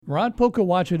Rod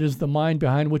Pocowatchit is the mind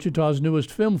behind Wichita's newest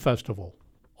film festival,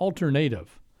 AlterNative.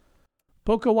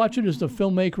 Pocowatchit is the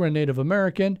filmmaker and Native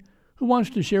American who wants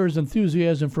to share his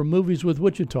enthusiasm for movies with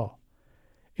Wichita,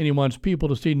 and he wants people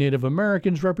to see Native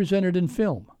Americans represented in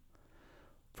film.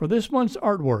 For this month's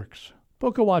Artworks,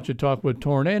 Pocowatchit talked with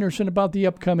Torin Andersen about the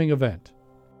upcoming event.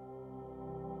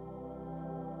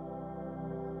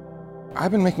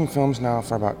 I've been making films now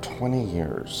for about 20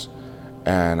 years,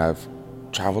 and I've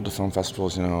traveled to film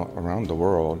festivals, around the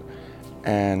world,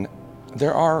 and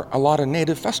there are a lot of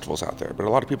Native festivals out there, but a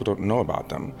lot of people don't know about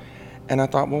them. And I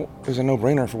thought, well, there's a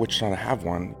no-brainer for Wichita to have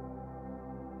one.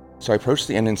 So I approached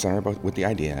the Indian Center with the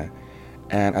idea,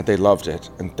 and they loved it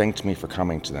and thanked me for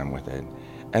coming to them with it.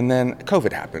 And then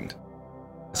COVID happened.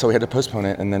 So we had to postpone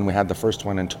it, and then we had the first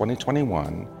one in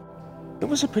 2021. It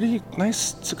was a pretty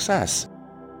nice success.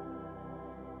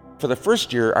 For the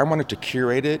first year, I wanted to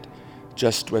curate it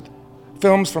just with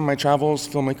films from my travels,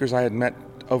 filmmakers I had met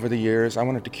over the years. I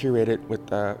wanted to curate it with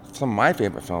some of my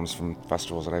favorite films from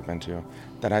festivals that I've been to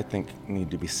that I think need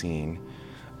to be seen.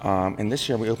 And this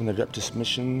year we opened it up to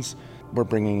submissions. We're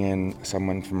bringing in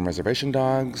someone from Reservation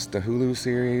Dogs, the Hulu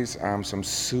series, so I'm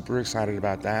super excited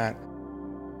about that.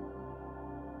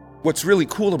 What's really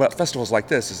cool about festivals like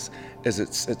this is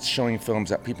it's showing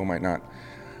films that people might not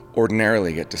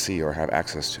ordinarily get to see or have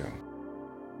access to.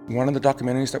 One of the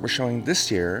documentaries that we're showing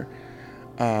this year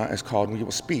is called We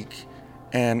Will Speak,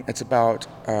 and it's about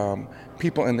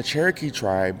people in the Cherokee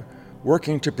tribe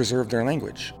working to preserve their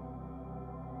language.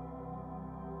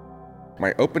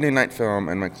 My opening night film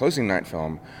and my closing night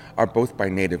film are both by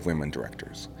Native women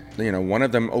directors. One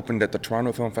of them opened at the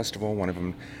Toronto Film Festival, one of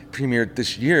them premiered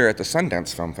this year at the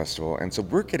Sundance Film Festival, and so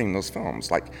we're getting those films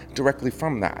directly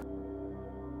from that.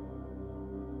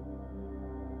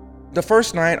 The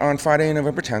first night, on Friday,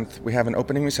 November 10th, we have an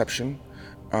opening reception.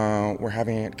 We're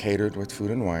having it catered with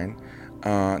food and wine.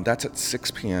 That's at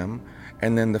 6 p.m.,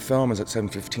 and then the film is at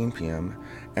 7:15 p.m.,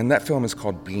 and that film is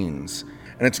called Beans.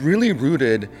 And it's really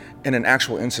rooted in an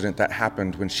actual incident that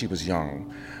happened when she was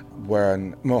young,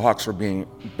 when Mohawks were being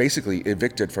basically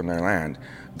evicted from their land.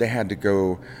 They had to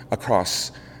go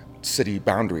across city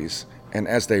boundaries, and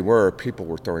as they were, people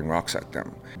were throwing rocks at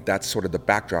them. That's sort of the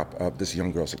backdrop of this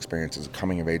young girl's experience. It's a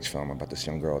coming-of-age film about this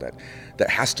young girl that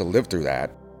has to live through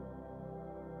that.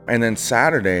 And then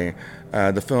Saturday,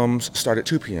 the films start at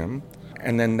 2 p.m.,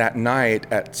 and then that night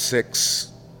at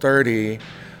 6:30,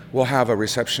 we'll have a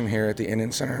reception here at the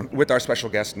Indian Center with our special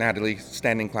guest, Natalie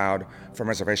Standing Cloud from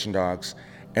Reservation Dogs.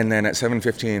 And then at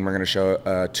 7:15, we're going to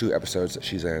show 2 episodes that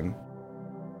she's in.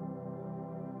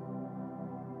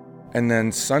 And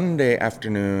then Sunday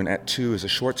afternoon at 2 is a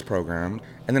shorts program.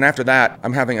 And then after that,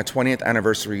 I'm having a 20th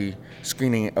anniversary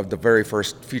screening of the very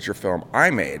first feature film I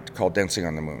made called Dancing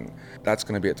on the Moon. That's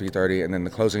going to be at 3:30, and then the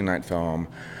closing night film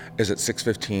is at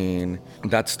 6:15.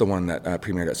 That's the one that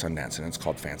premiered at Sundance, and it's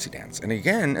called Fancy Dance. And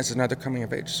again, it's another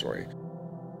coming-of-age story.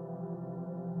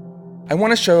 I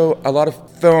want to show a lot of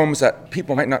films that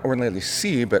people might not ordinarily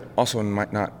see, but also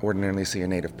might not ordinarily see a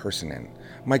Native person in.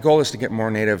 My goal is to get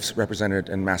more Natives represented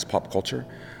in mass pop culture,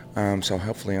 so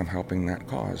hopefully I'm helping that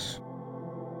cause.